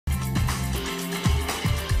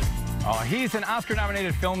Oh, he's an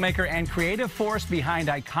Oscar-nominated filmmaker and creative force behind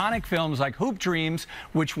iconic films like Hoop Dreams,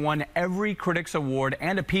 which won every Critics Award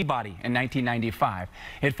and a Peabody in 1995.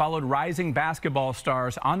 It followed rising basketball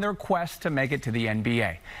stars on their quest to make it to the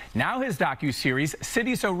NBA. Now his docuseries,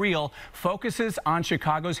 City So Real, focuses on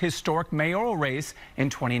Chicago's historic mayoral race in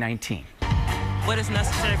 2019. What is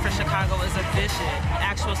necessary for Chicago is a vision,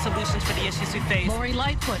 actual solutions for the issues we face.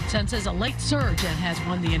 Lightfoot senses a late surge and has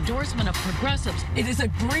won the endorsement of progressives. It is a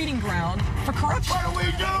breeding ground for corruption. What do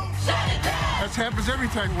we do? Shut it down! That happens every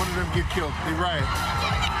time one of them get killed. They riot.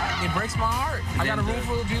 It breaks my heart. I got a room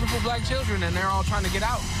full of beautiful black children, and they're all trying to get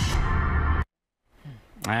out.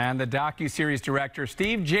 And the docuseries director,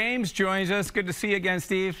 Steve James, joins us. Good to see you again,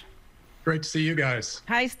 Steve. Great to see you guys.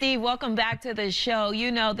 Hi, Steve. Welcome back to the show.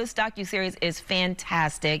 You know, this docuseries is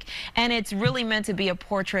fantastic, and it's really meant to be a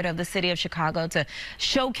portrait of the city of Chicago, to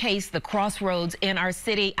showcase the crossroads in our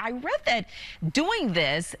city. I read that doing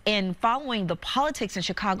this and following the politics in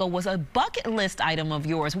Chicago was a bucket list item of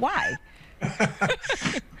yours. Why?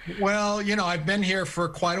 Well, you know, I've been here for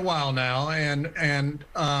quite a while now, and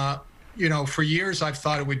you know, for years I've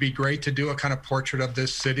thought it would be great to do a kind of portrait of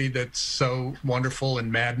this city that's so wonderful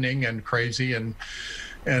and maddening and crazy and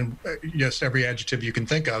just every adjective you can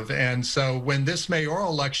think of. And so when this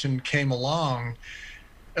mayoral election came along,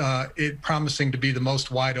 it promising to be the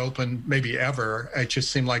most wide open maybe ever, it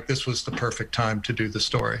just seemed like this was the perfect time to do the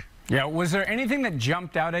story. Yeah, was there anything that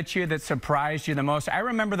jumped out at you that surprised you the most? I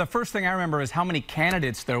remember the first thing I remember is how many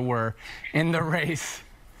candidates there were in the race.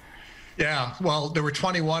 Yeah, well, there were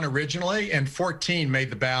 21 originally, and 14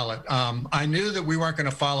 made the ballot. I knew that we weren't going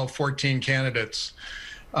to follow 14 candidates,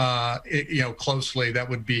 you know, closely. That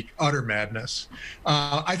would be utter madness.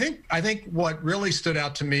 I think what really stood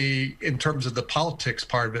out to me in terms of the politics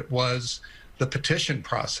part of it was the petition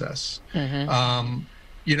process.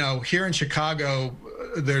 You know, here in Chicago,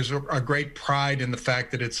 there's a great pride in the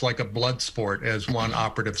fact that it's like a blood sport, as one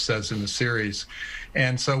operative says in the series.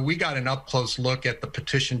 And so we got an up-close look at the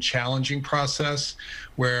petition challenging process,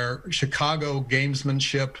 where Chicago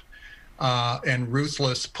gamesmanship and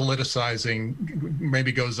ruthless politicizing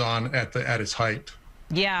maybe goes on at its height.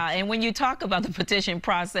 Yeah, and when you talk about the petition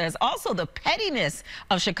process, also the pettiness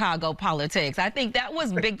of Chicago politics, I think that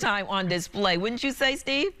was big time on display. Wouldn't you say,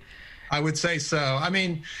 Steve? I would say so. I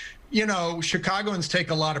mean, you know, Chicagoans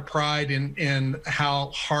take a lot of pride in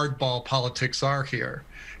how hardball politics are here.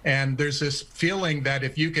 And there's this feeling that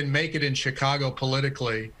if you can make it in Chicago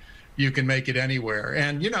politically, you can make it anywhere.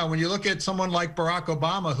 And, you know, when you look at someone like Barack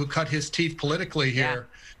Obama, who cut his teeth politically here,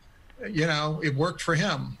 you know, it worked for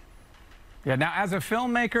him. Yeah, now as a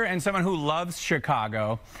filmmaker and someone who loves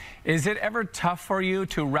Chicago, is it ever tough for you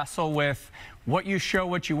to wrestle with what you show,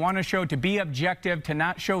 what you want to show, to be objective, to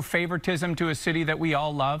not show favoritism to a city that we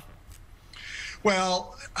all love?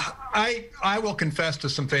 Well, I will confess to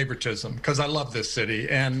some favoritism because I love this city,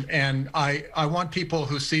 and I want people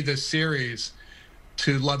who see this series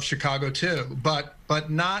to love Chicago too, but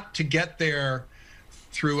not to get there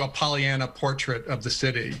through a Pollyanna portrait of the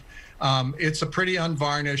city. It's a pretty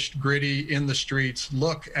unvarnished, gritty, in the streets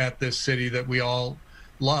look at this city that we all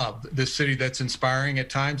love, this city that's inspiring at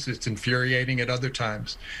times, it's infuriating at other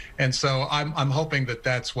times. And so I'm hoping that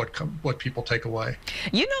that's what people take away.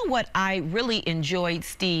 You know what I really enjoyed,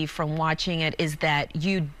 Steve, from watching it is that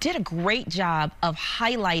you did a great job of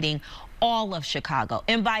highlighting all of Chicago.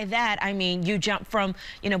 And by that, I mean, you jump from,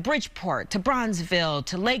 you know, Bridgeport to Bronzeville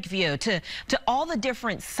to Lakeview to all the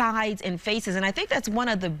different sides and faces. And I think that's one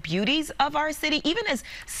of the beauties of our city, even as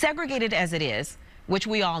segregated as it is, which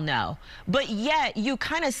we all know, but yet you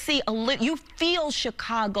kind of see you feel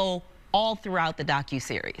Chicago all throughout the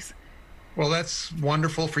docuseries. Well, that's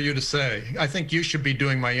wonderful for you to say. I think you should be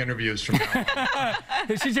doing my interviews from now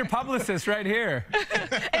on. She's your publicist right here.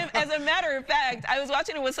 As a matter of fact, I was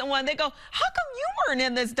watching it with someone. They go, "How come you weren't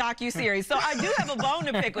in this docuseries?" So I do have a bone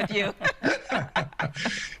to pick with you.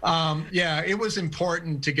 Yeah, it was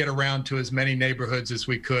important to get around to as many neighborhoods as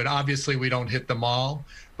we could. Obviously, we don't hit them all,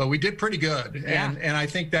 but we did pretty good. Yeah. And I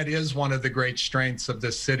think that is one of the great strengths of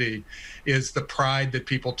this city, is the pride that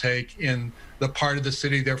people take in the part of the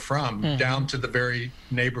city they're from, down to the very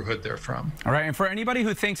neighborhood they're from. All right, and for anybody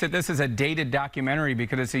who thinks that this is a dated documentary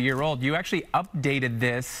because it's a year old, you actually updated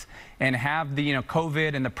this and have the, you know,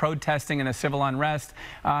 COVID and the protesting and the civil unrest.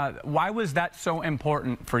 Why was that so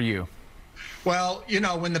important for you? Well, you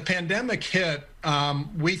know, when the pandemic hit,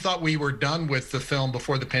 we thought we were done with the film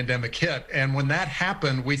before the pandemic hit. And when that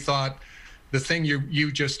happened, we thought the thing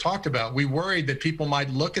you just talked about, we worried that people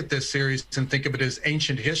might look at this series and think of it as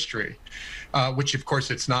ancient history, which of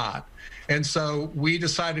course it's not. And so we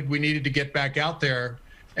decided we needed to get back out there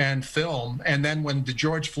and film. And then when the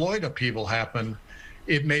George Floyd upheaval happened,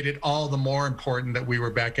 it made it all the more important that we were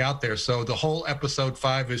back out there. So the whole episode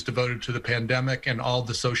 5 is devoted to the pandemic and all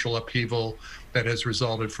the social upheaval that has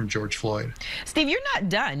resulted from George Floyd. Steve, you're not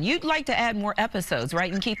done. You'd like to add more episodes,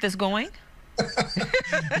 right, and keep this going?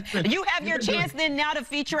 You have your chance then now to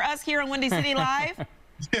feature us here on Windy City Live?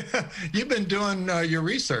 You've been doing your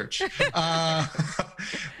research.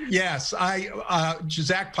 Yes,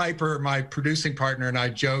 Zach Piper, my producing partner, and I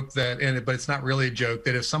joke that, but it's not really a joke,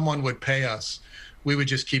 that if someone would pay us, we would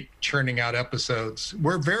just keep churning out episodes.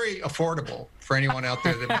 We're very affordable for anyone out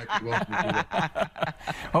there that might be willing to do that.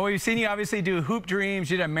 Well, we've seen you obviously do Hoop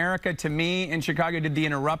Dreams, you did America to Me in Chicago, did The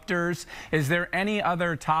Interrupters. Is there any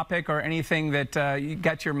other topic or anything that you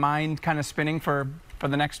got your mind kind of spinning for the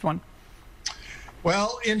next one?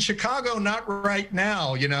 Well, in Chicago, not right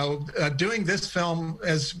now. You know, doing this film,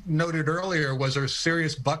 as noted earlier, was a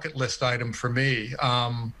serious bucket list item for me.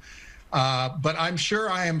 But I'm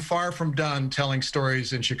sure I am far from done telling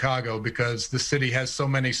stories in Chicago because the city has so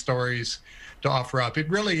many stories to offer up. It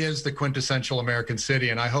really is the quintessential American city,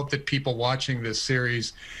 and I hope that people watching this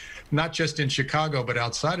series, not just in Chicago, but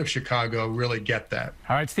outside of Chicago, really get that.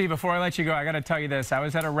 All right, Steve, before I let you go, I got to tell you this. I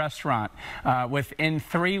was at a restaurant. Within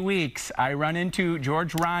 3 weeks, I run into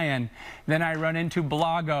George Ryan, then I run into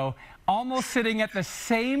Blago, almost sitting at the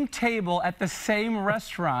same table at the same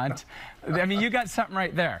restaurant. I mean, you got something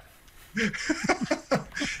right there.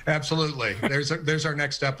 Absolutely. There's our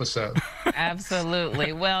next episode.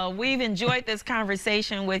 Absolutely. Well, we've enjoyed this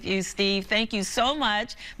conversation with you, Steve. Thank you so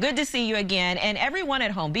much. Good to see you again. And everyone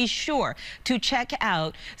at home, be sure to check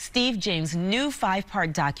out Steve James' new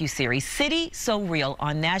 5-part docuseries, City So Real,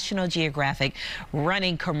 on National Geographic,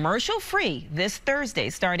 running commercial-free this Thursday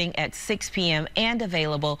starting at 6 p.m. and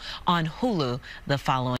available on Hulu the following